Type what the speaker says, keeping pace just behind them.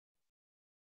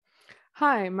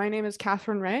Hi, my name is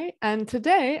Catherine Ray, and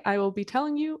today I will be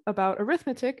telling you about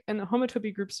arithmetic and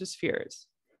homotopy groups of spheres.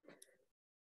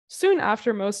 Soon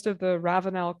after most of the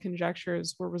Ravenel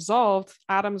conjectures were resolved,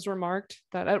 Adams remarked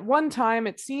that at one time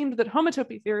it seemed that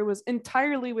homotopy theory was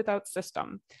entirely without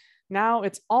system. Now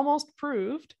it's almost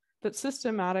proved that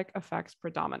systematic effects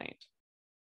predominate.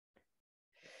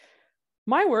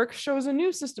 My work shows a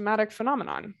new systematic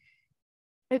phenomenon.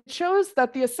 It shows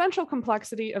that the essential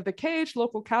complexity of the KH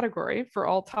local category for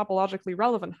all topologically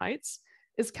relevant heights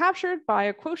is captured by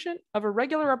a quotient of a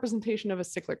regular representation of a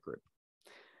cyclic group.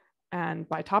 And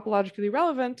by topologically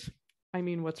relevant, I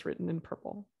mean what's written in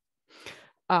purple.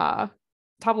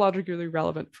 Topologically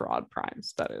relevant for odd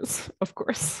primes, that is, of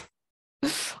course.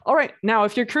 All right, now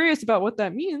if you're curious about what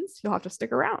that means, you'll have to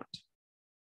stick around.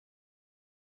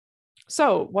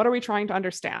 So what are we trying to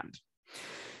understand?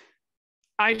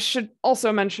 I should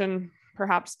also mention,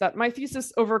 perhaps, that my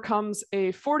thesis overcomes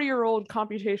a 40-year-old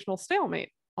computational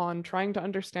stalemate on trying to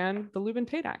understand the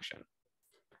Lubin-Tate action.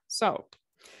 So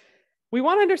we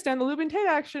want to understand the Lubin-Tate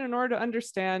action in order to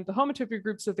understand the homotopy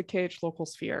groups of the KH local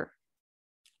sphere.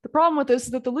 The problem with this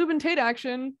is that the Lubin-Tate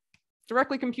action,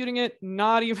 directly computing it,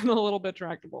 not even a little bit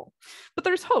tractable. But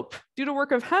there's hope. Due to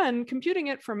work of Hen, computing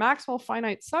it for Maxwell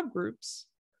finite subgroups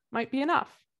might be enough.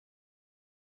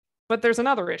 But there's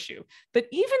another issue, that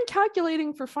even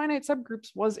calculating for finite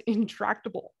subgroups was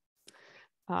intractable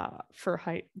for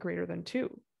height greater than 2.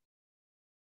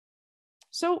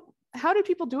 So how did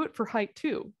people do it for height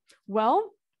 2?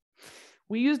 Well,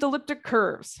 we used elliptic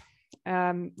curves.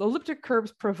 Elliptic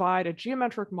curves provide a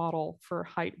geometric model for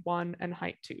height 1 and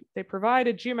height 2. They provide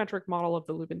a geometric model of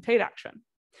the Lubin-Tate action.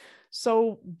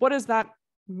 So what does that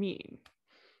mean?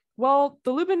 Well,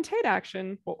 the Lubin-Tate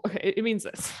action, it means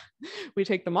this. We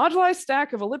take the moduli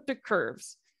stack of elliptic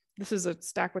curves. This is a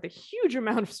stack with a huge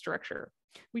amount of structure.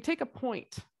 We take a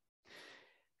point.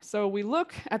 So we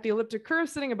look at the elliptic curve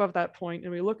sitting above that point,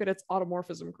 and we look at its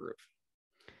automorphism group.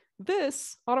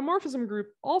 This automorphism group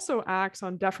also acts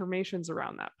on deformations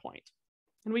around that point.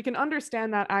 And we can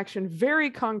understand that action very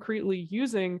concretely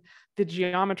using the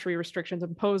geometry restrictions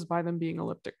imposed by them being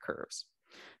elliptic curves.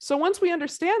 So once we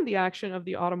understand the action of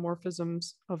the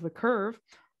automorphisms of the curve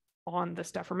on this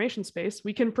deformation space,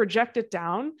 we can project it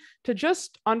down to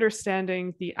just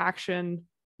understanding the action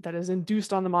that is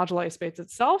induced on the moduli space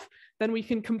itself. Then we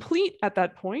can complete at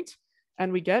that point,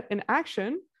 and we get an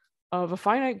action of a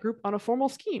finite group on a formal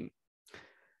scheme.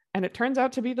 And it turns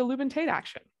out to be the Lubin-Tate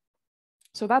action.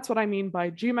 So that's what I mean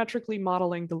by geometrically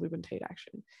modeling the Lubin-Tate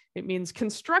action. It means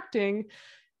constructing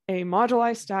a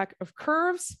moduli stack of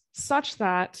curves such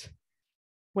that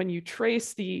when you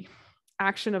trace the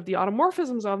action of the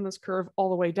automorphisms on this curve all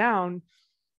the way down,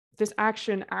 this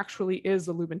action actually is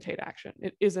the Lubin-Tate action.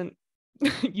 It isn't,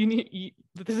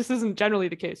 this isn't generally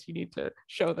the case. You need to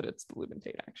show that it's the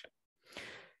Lubin-Tate action.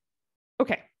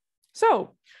 Okay,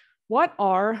 so what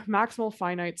are maximal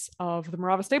finites of the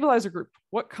Morava stabilizer group?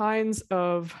 What kinds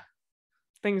of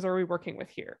things are we working with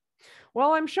here?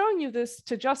 Well, I'm showing you this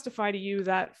to justify to you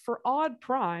that for odd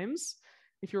primes,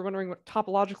 if you're wondering what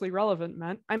topologically relevant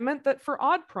meant, I meant that for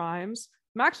odd primes,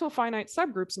 Maxwell finite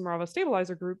subgroups in Morava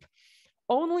stabilizer group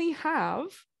only have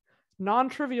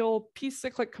non-trivial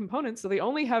p-cyclic components. So they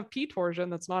only have p torsion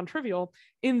that's non-trivial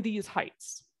in these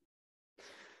heights.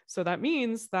 So that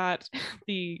means that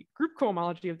the group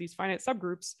cohomology of these finite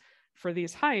subgroups for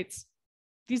these heights,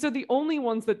 these are the only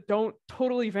ones that don't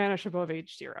totally vanish above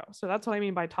H0. So that's what I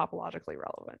mean by topologically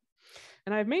relevant.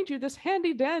 And I've made you this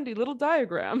handy dandy little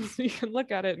diagram so you can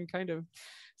look at it and kind of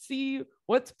see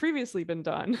what's previously been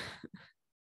done.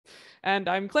 And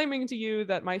I'm claiming to you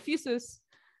that my thesis,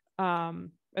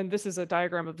 and this is a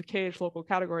diagram of the KH local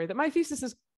category, that my thesis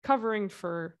is covering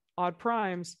for odd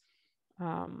primes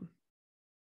all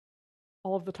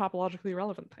of the topologically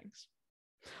relevant things.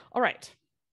 All right.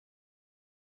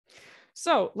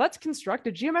 So let's construct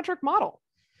a geometric model.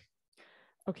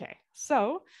 Okay,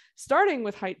 so starting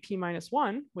with height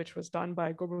p-1, which was done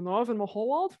by Gorbunov and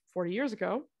Moholwald 40 years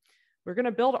ago, we're going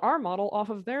to build our model off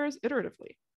of theirs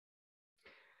iteratively.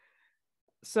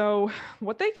 So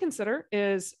what they consider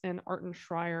is an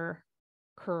Artin-Schreier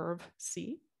curve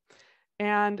C.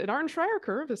 And an Artin-Schreier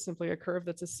curve is simply a curve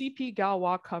that's a CP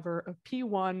Galois cover of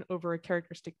P1 over a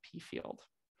characteristic P field.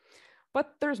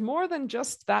 But there's more than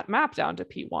just that map down to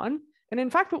P1. And in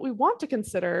fact, what we want to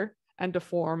consider and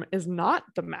deform is not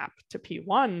the map to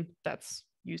P1 that's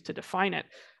used to define it,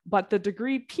 but the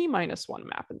degree p-1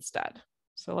 map instead.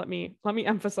 So let me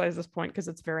emphasize this point because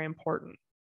it's very important.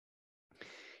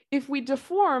 If we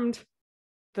deformed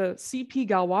the CP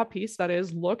Galois piece, that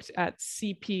is, looked at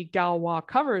CP Galois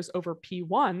covers over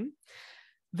P1,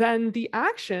 then the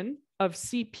action of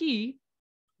CP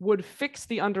would fix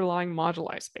the underlying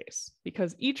moduli space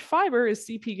because each fiber is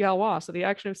CP Galois. So the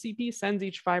action of CP sends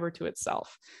each fiber to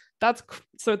itself.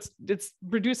 So it's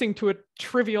reducing to a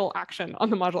trivial action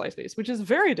on the moduli space, which is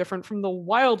very different from the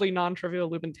wildly non-trivial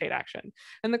Lubin-Tate action.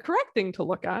 And the correct thing to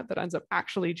look at that ends up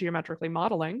actually geometrically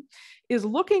modeling is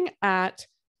looking at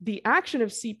the action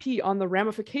of CP on the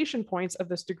ramification points of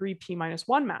this degree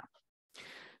p-1 map.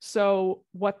 So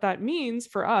what that means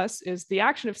for us is the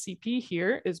action of CP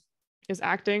here is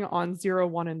acting on 0,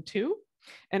 1, and 2,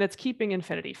 and it's keeping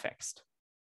infinity fixed.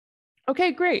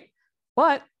 Okay, great.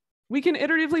 But we can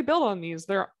iteratively build on these.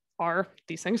 There are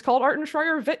these things called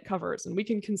Artin-Schreier-Witt covers, and we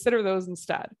can consider those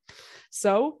instead.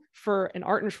 So for an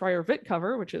Artin-Schreier-Witt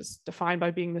cover, which is defined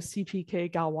by being the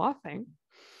CPK Galois thing,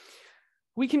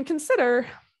 we can consider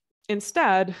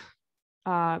instead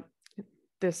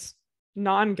this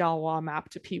non-Galois map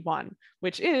to P1,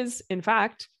 which is, in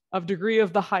fact, of degree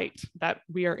of the height that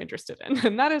we are interested in.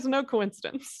 And that is no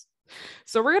coincidence.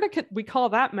 So we call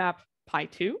that map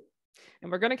pi2,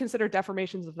 and we're going to consider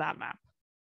deformations of that map.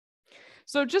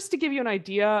 So just to give you an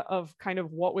idea of kind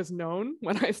of what was known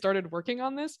when I started working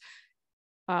on this,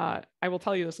 I will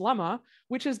tell you this lemma,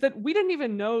 which is that we didn't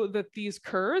even know that these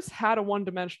curves had a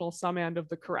one-dimensional summand of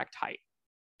the correct height.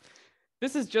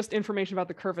 This is just information about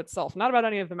the curve itself, not about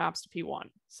any of the maps to P1.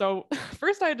 So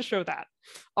first I had to show that.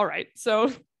 All right,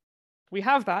 so we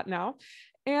have that now.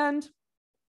 And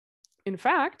in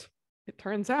fact, it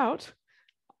turns out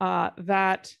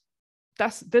that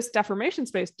this deformation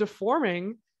space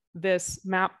deforming this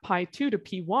map pi2 to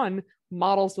P1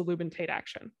 models the Lubin-Tate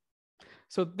action.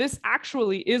 So this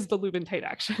actually is the Lubin-Tate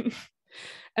action.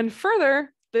 And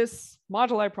further, this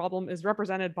moduli problem is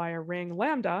represented by a ring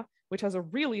lambda, which has a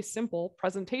really simple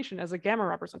presentation as a gamma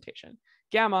representation.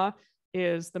 Gamma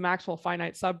is the Maxwell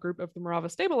finite subgroup of the Morava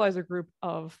stabilizer group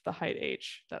of the height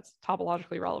h that's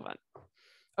topologically relevant.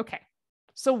 Okay,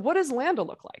 so what does lambda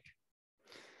look like?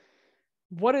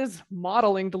 What does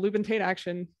modeling the Lubin-Tate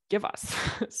action give us?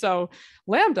 So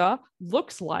lambda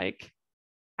looks like,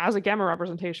 as a gamma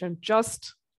representation,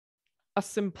 just a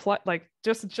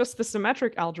just the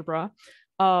symmetric algebra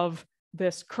of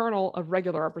this kernel of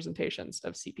regular representations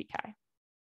of CPK.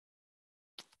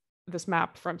 This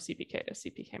map from CPK to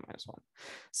CPK-1.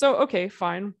 So, okay,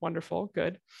 fine, wonderful,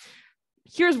 good.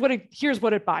 Here's what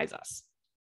it buys us.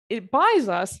 It buys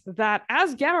us that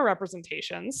as gamma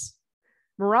representations,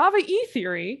 Morava E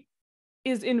theory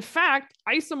is in fact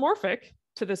isomorphic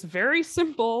to this very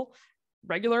simple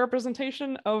regular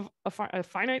representation of a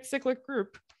finite cyclic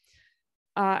group.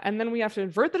 And then we have to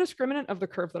invert the discriminant of the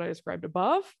curve that I described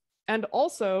above, and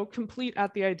also complete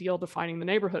at the ideal defining the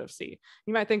neighborhood of C.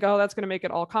 You might think, oh, that's going to make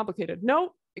it all complicated.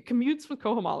 No, it commutes with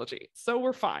cohomology, so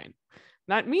we're fine.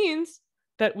 That means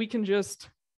that we can just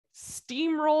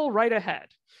steamroll right ahead.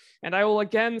 And I will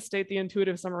again state the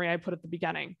intuitive summary I put at the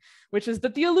beginning, which is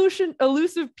that the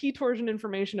elusive p-torsion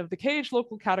information of the KH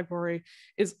local category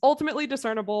is ultimately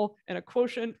discernible in a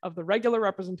quotient of the regular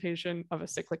representation of a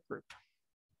cyclic group.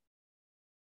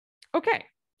 Okay,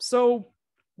 so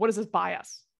what does this buy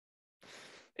us?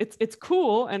 It's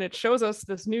cool, and it shows us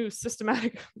this new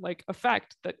systematic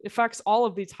effect that affects all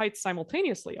of these heights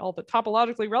simultaneously, all the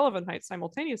topologically relevant heights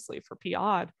simultaneously for p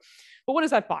odd. But what does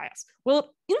that buy us?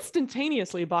 Well, it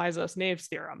instantaneously buys us Nave's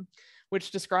theorem, which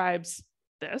describes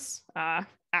this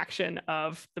action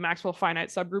of the Maxwell finite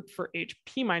subgroup for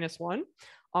HP-1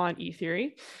 on E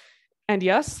theory. And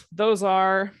yes, those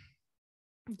are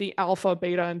the alpha,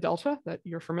 beta, and delta that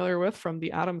you're familiar with from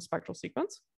the atom spectral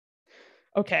sequence.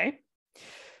 Okay.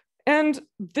 And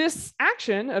this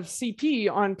action of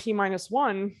CP on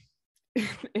P-1,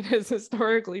 it is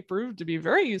historically proved to be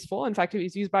very useful. In fact, it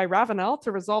was used by Ravenel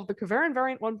to resolve the covariant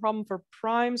variant 1 problem for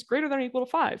primes greater than or equal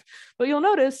to 5. But you'll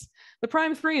notice the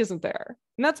prime 3 isn't there.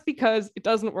 And that's because it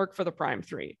doesn't work for the prime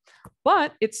 3.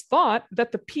 But it's thought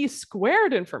that the p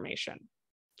squared information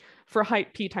for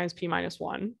height p times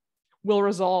P-1 will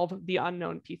resolve the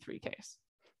unknown P3 case.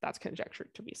 That's conjectured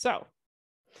to be so,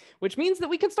 which means that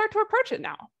we can start to approach it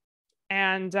now.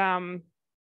 And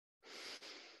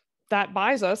that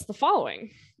buys us the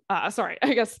following. Sorry,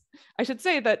 I guess I should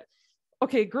say that,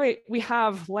 okay, great. We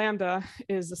have lambda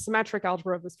is a symmetric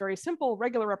algebra of this very simple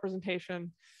regular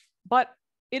representation, but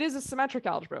it is a symmetric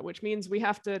algebra, which means we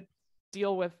have to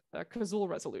deal with a Cazul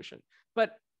resolution.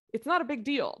 But it's not a big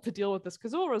deal to deal with this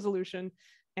Cazul resolution.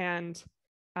 And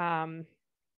Eva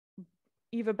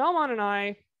Belmont and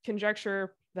I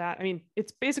conjecture that, I mean,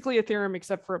 it's basically a theorem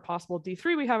except for a possible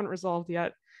D3 we haven't resolved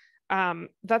yet,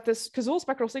 that this Cazul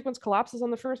spectral sequence collapses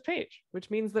on the first page, which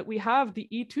means that we have the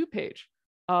E2 page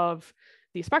of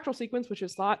the spectral sequence, which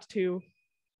is thought to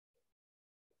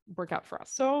work out for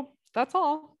us. So that's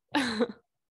all.